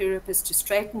physiotherapist to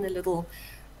straighten the little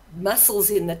muscles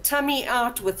in the tummy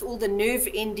out, with all the nerve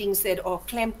endings that are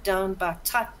clamped down by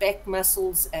tight back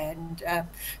muscles and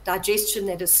digestion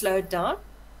that is slowed down.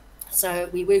 So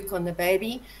we work on the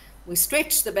baby, we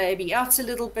stretch the baby out a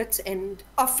little bit, and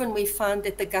often we find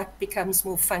that the gut becomes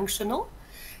more functional.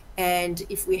 And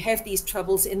if we have these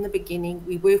troubles in the beginning,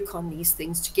 we work on these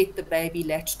things to get the baby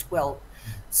latched well.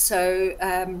 So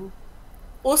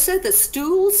also the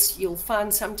stools, you'll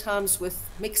find sometimes with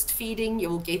mixed feeding,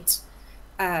 you'll get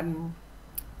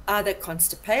either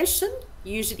constipation.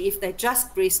 Usually if they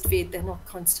just breastfed, they're not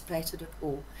constipated at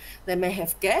all. They may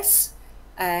have gas,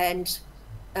 and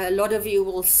a lot of you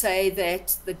will say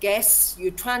that the gas,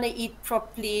 you're trying to eat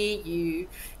properly,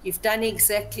 you've done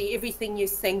exactly everything you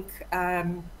think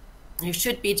you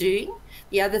should be doing.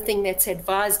 The other thing that's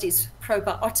advised is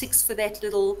probiotics for that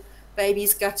little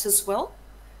baby's gut as well,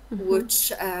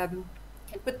 which can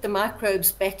put the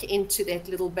microbes back into that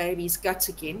little baby's gut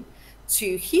again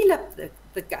to heal up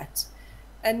the gut.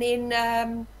 And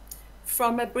then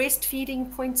from a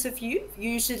breastfeeding point of view,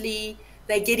 usually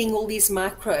they're getting all these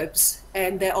microbes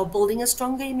and they are building a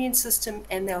stronger immune system,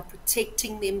 and they are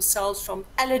protecting themselves from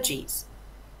allergies.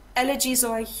 Allergies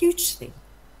are a huge thing.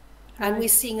 Right. And we're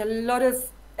seeing a lot of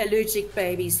allergic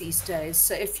babies these days.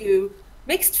 So if you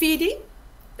mixed feeding,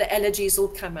 the allergies will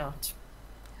come out.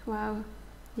 Wow.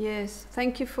 Yes.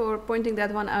 Thank you for pointing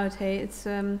that one out. Hey,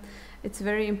 it's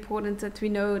very important that we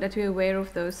know, that we're aware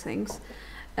of those things.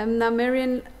 Now,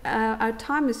 Marion, our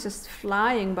time is just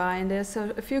flying by, and there's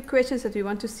a few questions that we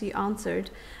want to see answered.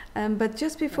 But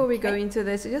just before we go into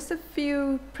this, just a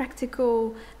few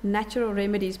practical natural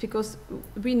remedies, because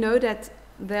we know that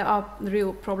there are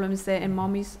real problems there, and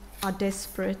mommies are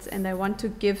desperate and they want to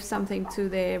give something to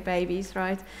their babies,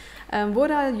 right? What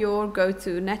are your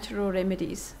go-to natural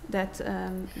remedies that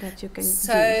you can use?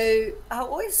 So I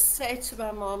always say to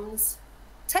my moms,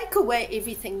 take away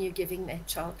everything you're giving that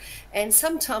child. And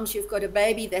sometimes you've got a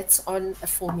baby that's on a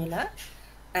formula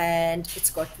and it's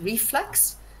got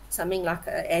reflux, something like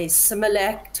a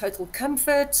Similac Total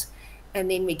Comfort, and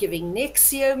then we're giving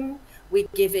Nexium, we're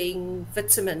giving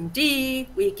vitamin D,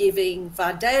 we're giving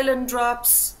Vidalin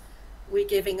drops, we're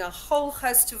giving a whole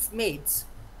host of meds.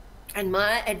 And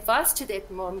my advice to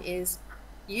that mom is,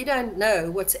 you don't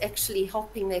know what's actually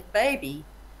helping that baby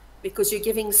because you're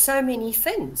giving so many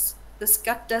things. This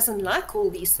gut doesn't like all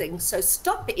these things, so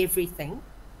stop everything.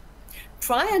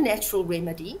 Try a natural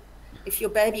remedy. If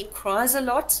your baby cries a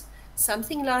lot,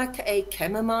 something like a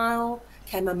chamomile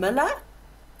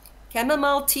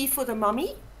tea for the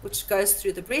mommy, which goes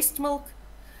through the breast milk,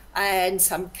 and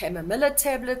some chamomilla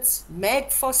tablets.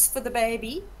 Magphos for the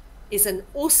baby is an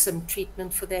awesome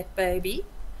treatment for that baby.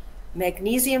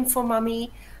 Magnesium for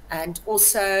mommy, and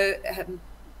also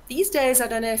these days, I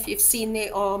don't know if you've seen,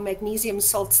 there are magnesium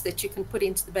salts that you can put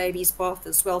into the baby's bath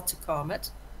as well to calm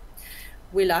it.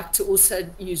 We like to also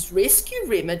use rescue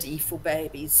remedy for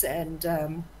babies,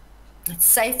 and it's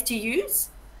safe to use.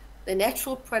 The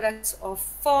natural products are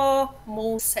far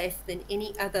more safe than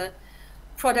any other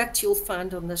product you'll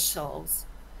find on the shelves.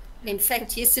 In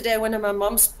fact, yesterday one of my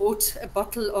moms bought a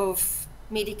bottle of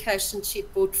medication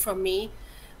she'd bought from me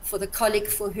for the colic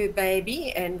for her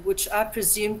baby, and which I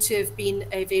presume to have been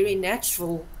a very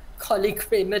natural colic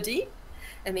remedy.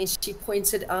 And then she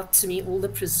pointed out to me all the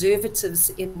preservatives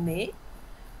in there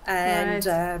and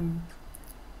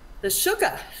the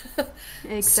sugar.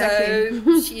 Exactly.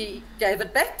 So she gave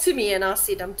it back to me, and I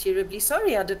said, I'm terribly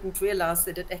sorry, I didn't realize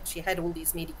that it actually had all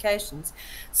these medications.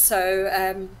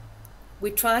 So we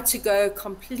try to go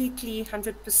completely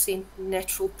 100%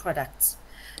 natural products.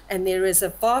 And there is a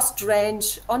vast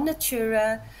range on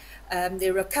Natura.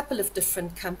 There are a couple of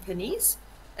different companies,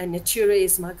 and Natura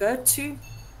is my go-to.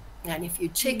 And if you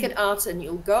check it out and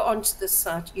you'll go onto the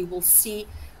site, you will see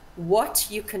what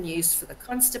you can use for the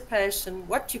constipation,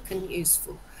 what you can use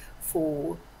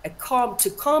for to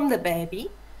calm the baby.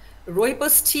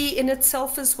 Rooibos tea in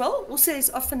itself as well also is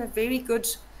often a very good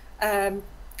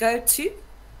go-to.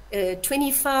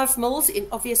 25 mils in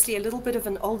obviously a little bit of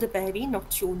an older baby,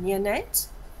 not your neonate.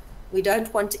 We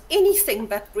don't want anything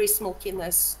but breast milk in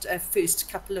those first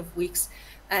couple of weeks.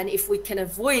 And if we can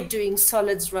avoid doing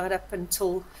solids right up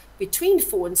until between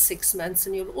 4 and 6 months,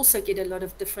 and you'll also get a lot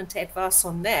of different advice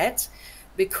on that,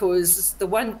 because the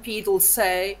one PED will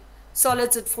say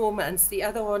solids at 4 months, the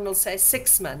other one will say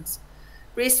 6 months.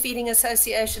 Breastfeeding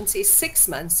Association says 6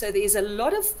 months. So there's a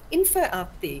lot of info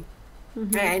out there.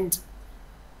 Mm-hmm. And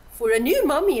for a new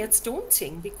mommy, it's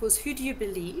daunting, because who do you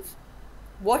believe?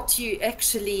 What do you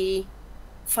actually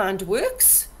find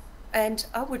works? And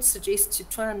I would suggest to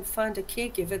try and find a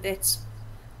caregiver that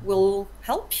will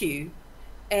help you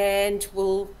and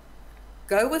will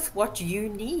go with what you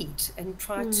need and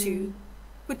try to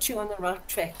put you on the right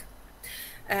track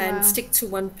and stick to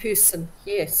one person.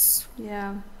 Yes.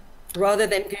 Yeah. Rather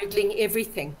than Googling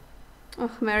everything.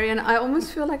 Oh, Marion, I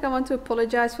almost feel like I want to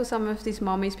apologize for some of these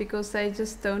mommies, because they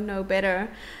just don't know better.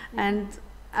 And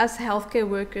us healthcare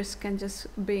workers can just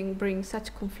bring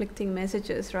such conflicting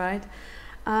messages, right?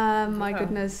 My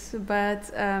goodness.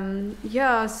 But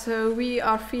yeah, so we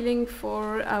are feeling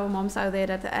for our moms out there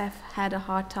that have had a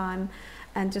hard time,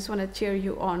 and just want to cheer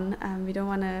you on. We don't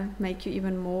want to make you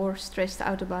even more stressed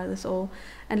out about this all,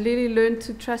 and really learn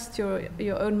to trust your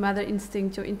own mother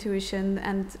instinct, your intuition,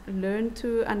 and learn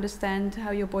to understand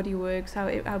how your body works,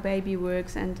 how baby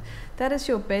works, and that is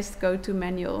your best go-to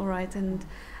manual, right? And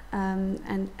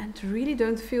really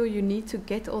don't feel you need to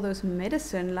get all those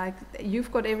medicine. Like, you've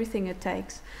got everything it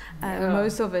takes,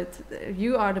 most of it.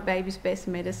 You are the baby's best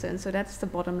medicine, so that's the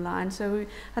bottom line. So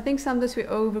I think sometimes we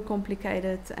overcomplicate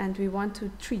it, and we want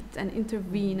to treat and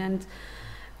intervene, and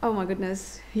oh my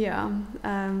goodness, yeah,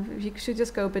 you should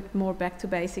just go a bit more back to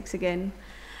basics again.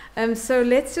 So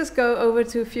let's just go over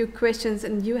to a few questions,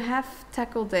 and you have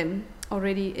tackled them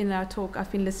already in our talk.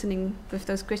 I've been listening with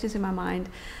those questions in my mind.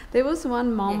 There was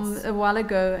one mom a while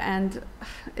ago, and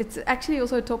it's actually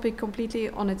also a topic completely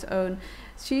on its own.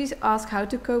 She's asked how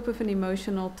to cope with an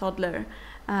emotional toddler.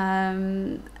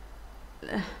 That's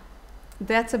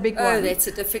a big one. Oh, that's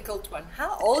a difficult one.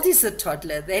 How old is the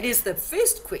toddler? That is the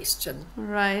first question.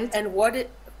 Right. And what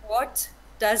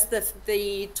does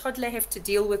the toddler have to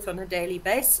deal with on a daily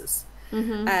basis?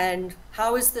 Mm-hmm. And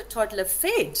how is the toddler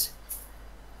fed?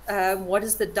 What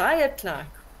is the diet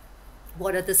like?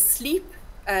 What are the sleep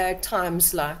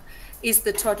times like? Is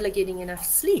the toddler getting enough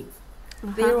sleep?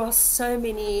 There are so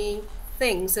many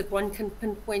things that one can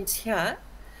pinpoint here.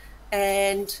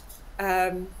 And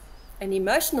an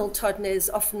emotional toddler is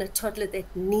often a toddler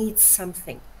that needs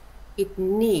something. It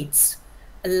needs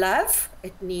love,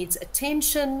 it needs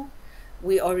attention.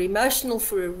 We are emotional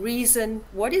for a reason.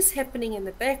 What is happening in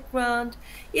the background?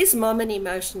 Is mom an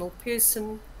emotional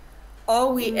person?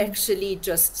 Are we actually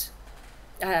just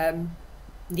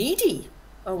needy?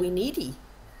 Are we needy?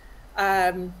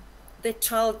 That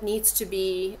child needs to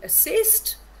be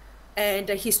assessed, and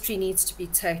a history needs to be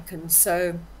taken.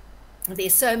 So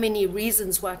there's so many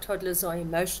reasons why toddlers are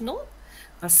emotional.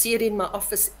 I see it in my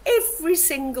office every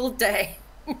single day.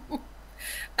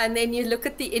 And then you look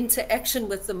at the interaction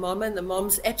with the mom, and the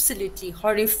mom's absolutely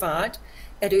horrified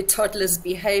at her toddler's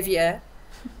behavior.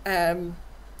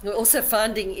 We're also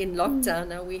finding in lockdown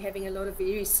now we're having a lot of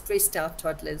very stressed out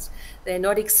toddlers. They're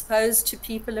not exposed to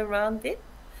people around them.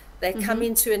 They come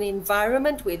into an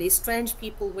environment where there's strange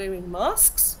people wearing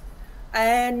masks,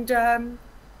 and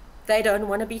they don't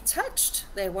want to be touched.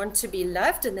 They want to be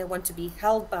loved, and they want to be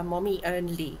held by mommy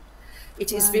only.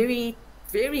 It is very,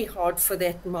 very hard for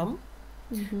that mom.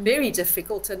 Very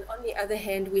difficult. And on the other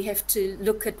hand, we have to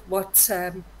look at what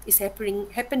is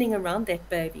happening around that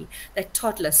baby, that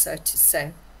toddler, so to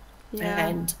say.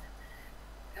 And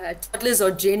toddlers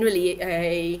are generally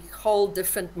a whole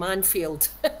different minefield.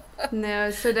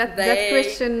 No, so that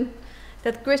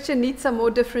question needs some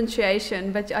more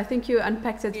differentiation, but I think you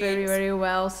unpacked it very, very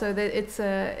well. So that it's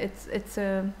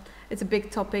a big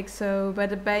topic. So, but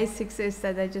the basics is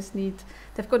that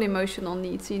they've got emotional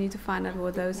needs. So you need to find out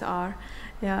what those are.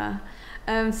 Yeah.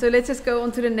 So let's just go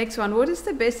on to the next one. What is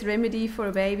the best remedy for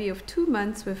a baby of 2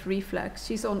 months with reflux?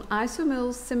 She's on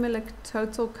Isomil's Similac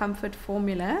Total Comfort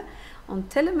Formula, on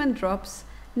Telemin drops,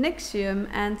 Nexium,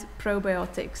 and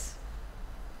probiotics.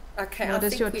 Okay, I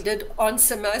think we did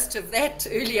answer most of that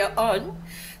earlier on.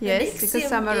 Yes, you can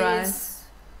summarize.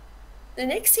 The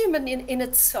Nexium in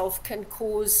itself can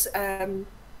cause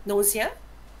nausea.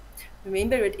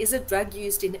 Remember, it is a drug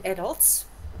used in adults.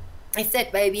 If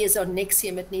that baby is on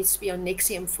Nexium, it needs to be on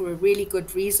Nexium for a really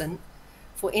good reason.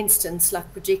 For instance,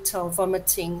 like projectile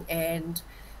vomiting and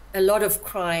a lot of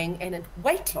crying and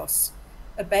weight loss.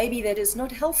 A baby that is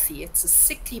not healthy, it's a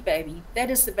sickly baby. That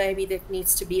is the baby that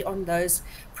needs to be on those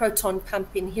proton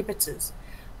pump inhibitors.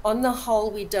 On the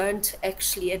whole, we don't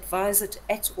actually advise it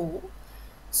at all.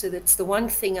 So that's the one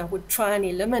thing I would try and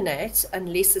eliminate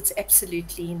unless it's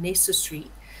absolutely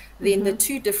necessary. Then the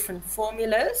two different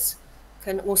formulas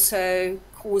can also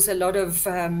cause a lot of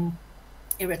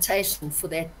irritation for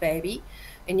that baby.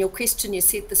 In your question, you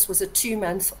said this was a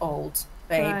 2-month-old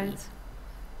baby. Right.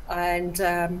 And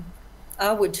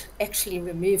I would actually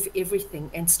remove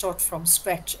everything and start from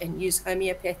scratch and use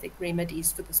homeopathic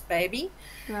remedies for this baby.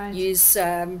 Right. Use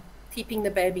keeping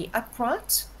the baby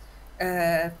upright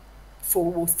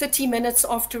for 30 minutes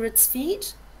after its feed,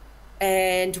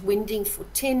 and winding for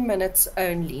 10 minutes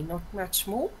only, not much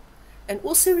more. And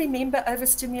also remember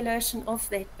overstimulation of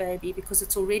that baby, because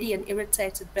it's already an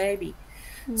irritated baby.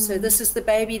 So this is the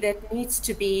baby that needs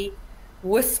to be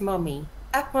with mommy,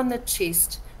 up on the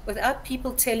chest, without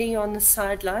people telling you on the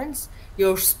sidelines,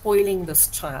 you're spoiling this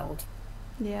child.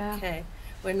 Yeah. Okay.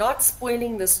 We're not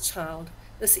spoiling this child.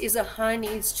 this is a high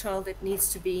needs child that needs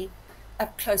to be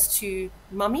up close to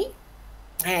mummy,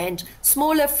 and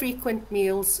smaller frequent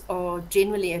meals are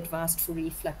generally advised for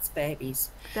reflux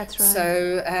babies. That's right.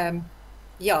 So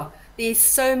yeah, there's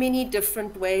so many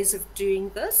different ways of doing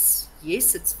this.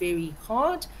 Yes, it's very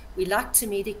hard. We like to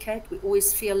medicate. We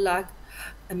always feel like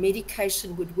a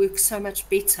medication would work so much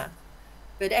better.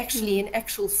 But actually, in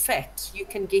actual fact, you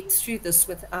can get through this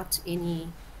without any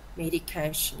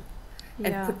medication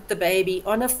and put the baby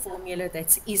on a formula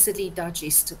that's easily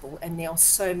digestible. And there are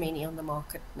so many on the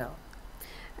market now.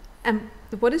 And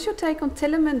what is your take on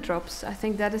Telemann drops? I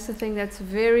think that is the thing that's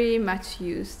very much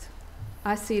used.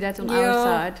 I see that on our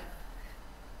side.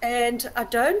 And I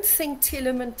don't think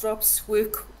Telemann drops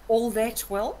work all that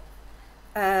well.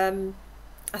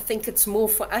 I think it's more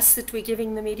for us that we're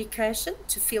giving the medication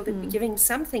to feel that we're giving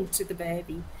something to the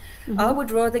baby. I would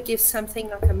rather give something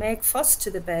like a Magfos to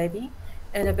the baby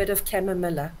and a bit of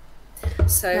chamomilla.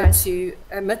 So to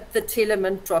omit the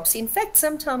Telemann drops. In fact,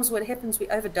 sometimes what happens, we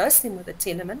overdose them with the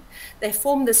Telemann. They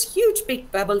form this huge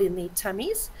big bubble in their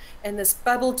tummies, and this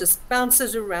bubble just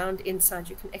bounces around inside.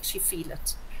 You can actually feel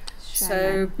it.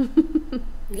 So,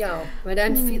 yeah, I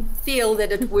don't feel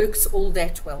that it works all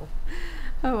that well.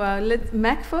 Oh, wow.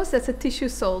 Magfos, that's a tissue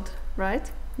salt,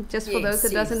 right? Just for those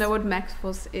that doesn't know what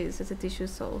Magfos is, it's a tissue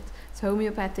salt. It's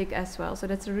homeopathic as well. So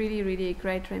that's a really, really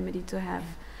great remedy to have.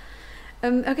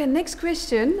 Okay, next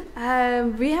question.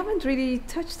 We haven't really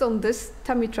touched on this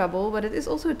tummy trouble, but it is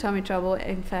also a tummy trouble.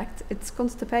 In fact, it's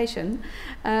constipation.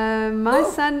 My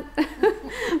son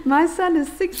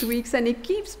is 6 weeks and he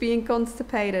keeps being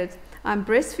constipated. I'm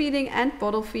breastfeeding and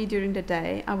bottle feed during the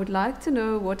day. I would like to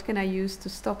know what can I use to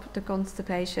stop the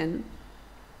constipation.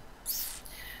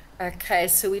 Okay,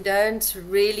 so we don't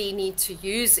really need to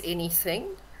use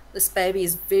anything. This baby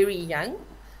is very young.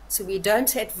 So we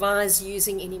don't advise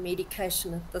using any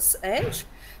medication at this age.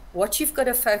 What you've got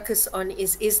to focus on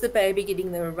is the baby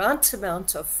getting the right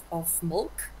amount of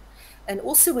milk? And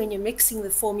also when you're mixing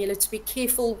the formula, to be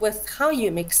careful with how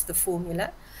you mix the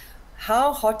formula.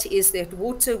 How hot is that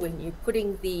water when you're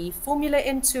putting the formula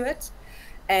into it?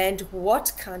 And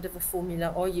what kind of a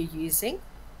formula are you using?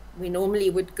 We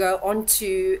normally would go on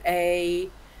to a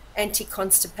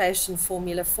anti-constipation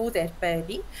formula for that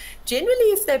baby.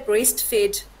 Generally, if they're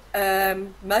breastfed,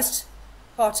 most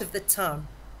part of the time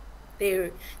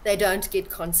they don't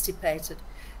get constipated.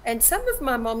 And some of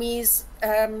my mommies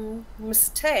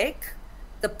mistake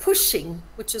the pushing,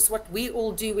 which is what we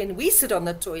all do when we sit on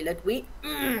the toilet.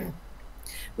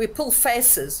 We pull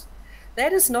faces.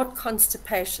 That is not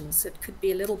constipation. So it could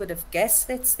be a little bit of gas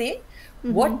that's there.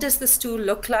 What does the stool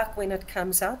look like when it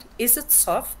comes out? Is it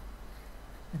soft?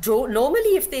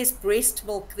 Normally, if there's breast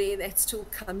milk there, that stool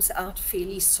comes out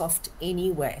fairly soft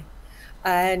anyway.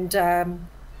 And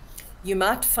you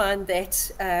might find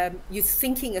that you're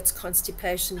thinking it's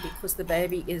constipation because the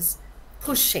baby is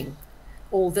pushing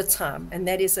all the time. And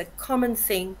that is a common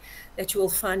thing that you will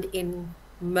find in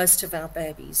most of our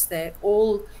babies. They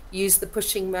all use the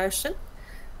pushing motion.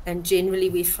 And generally,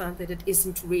 we find that it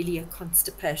isn't really a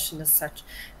constipation as such,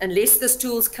 unless the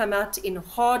stools come out in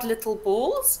hard little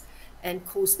balls and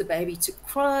cause the baby to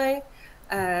cry.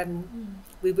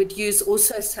 We would use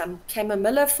also some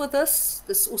chamomilla for this.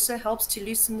 This also helps to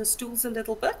loosen the stools a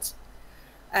little bit.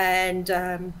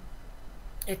 And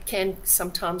it can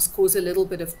sometimes cause a little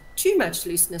bit of too much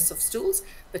looseness of stools,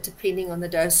 but depending on the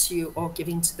dose you are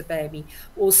giving to the baby.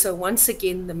 Also, once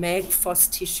again, the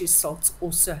Magfos tissue salts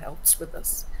also helps with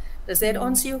this. Does that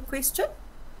answer your question?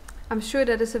 I'm sure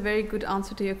that is a very good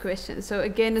answer to your question. So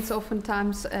again, it's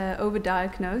oftentimes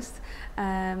overdiagnosed,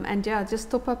 and yeah,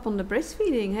 just top up on the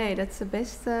breastfeeding. Hey, that's the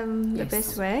best, the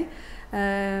best way.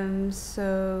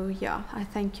 So yeah, I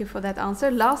thank you for that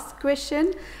answer. Last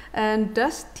question: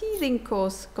 does teething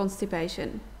cause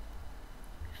constipation?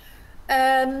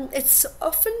 It's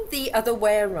often the other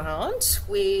way around.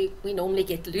 We normally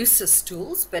get looser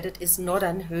stools, but it is not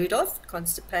unheard of.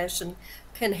 Constipation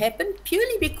can happen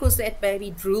purely because that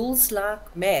baby drools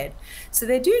like mad. So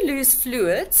they do lose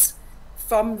fluids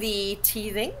from the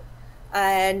teething,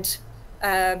 and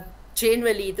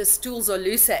generally the stools are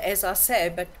looser, as I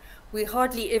say, but we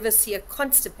hardly ever see a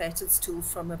constipated stool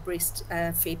from a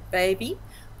breastfed baby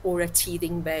or a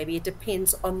teething baby. It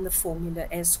depends on the formula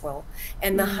as well,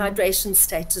 and the hydration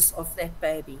status of that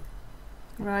baby.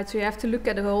 Right, so you have to look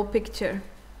at the whole picture,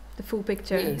 the full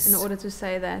picture, in order to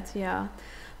say that, yeah.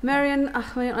 Marion,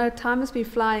 our time has been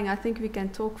flying. I think we can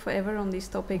talk forever on these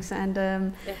topics.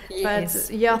 And Yes. but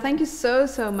yeah, thank you so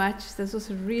much. This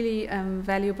was really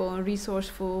valuable and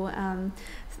resourceful.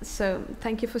 So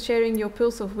thank you for sharing your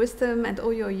pearls of wisdom and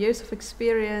all your years of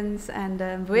experience.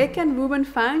 And where can women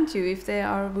find you if there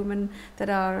are women that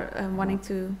are wanting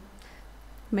to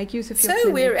make use of your clinic?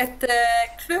 So we're at the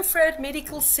Kloof Road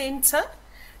Medical Center,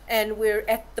 and we're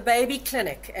at the baby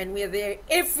clinic, and we're there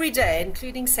every day,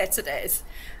 including Saturdays.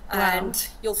 Wow. And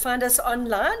you'll find us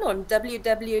online on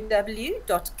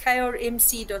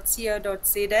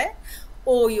www.krmc.co.za,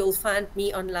 or you'll find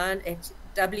me online at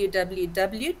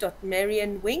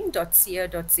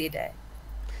www.marionwing.co.za.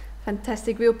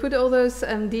 Fantastic. We'll put all those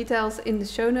details in the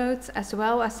show notes, as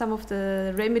well as some of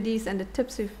the remedies and the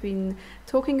tips we've been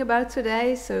talking about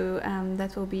today. So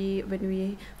that will be when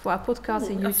we, for our podcast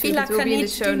and YouTube, it will be in the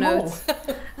show notes.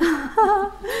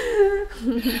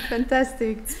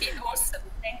 Fantastic. It's been awesome.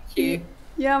 Thank you.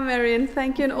 Yeah, Marion,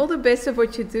 thank you, and all the best of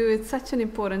what you do. It's such an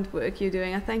important work you're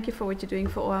doing. I thank you for what you're doing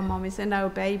for all our mommies and our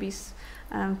babies.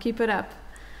 Keep it up.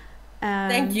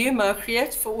 Thank you,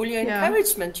 Margaret, for all your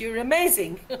encouragement. You're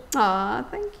amazing.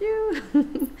 Thank you.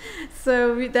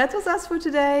 So that was us for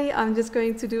today. I'm just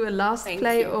going to do a last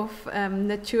play of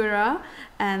Natura,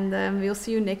 and we'll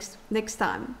see you next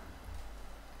time.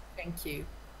 Thank you.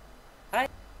 Bye.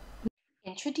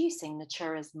 Introducing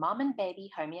Natura's Mom and Baby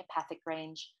Homeopathic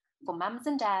range for mums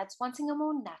and dads wanting a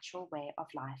more natural way of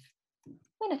life.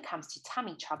 When it comes to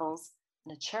tummy troubles,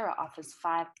 Natura offers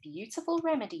 5 beautiful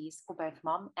remedies for both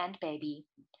mom and baby.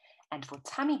 And for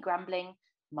tummy grumbling,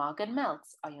 Margan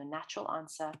melts are your natural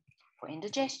answer for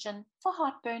indigestion, for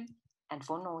heartburn, and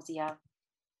for nausea.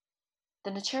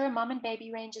 The Natura Mom and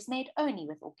Baby range is made only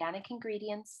with organic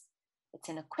ingredients. It's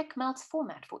in a quick melt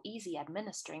format for easy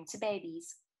administering to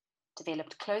babies.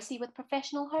 Developed closely with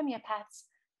professional homeopaths,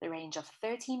 the range of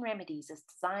 13 remedies is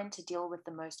designed to deal with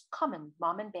the most common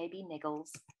mom and baby niggles.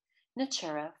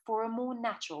 Natura for a more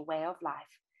natural way of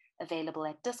life, available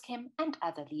at Dis-Chem and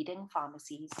other leading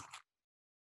pharmacies.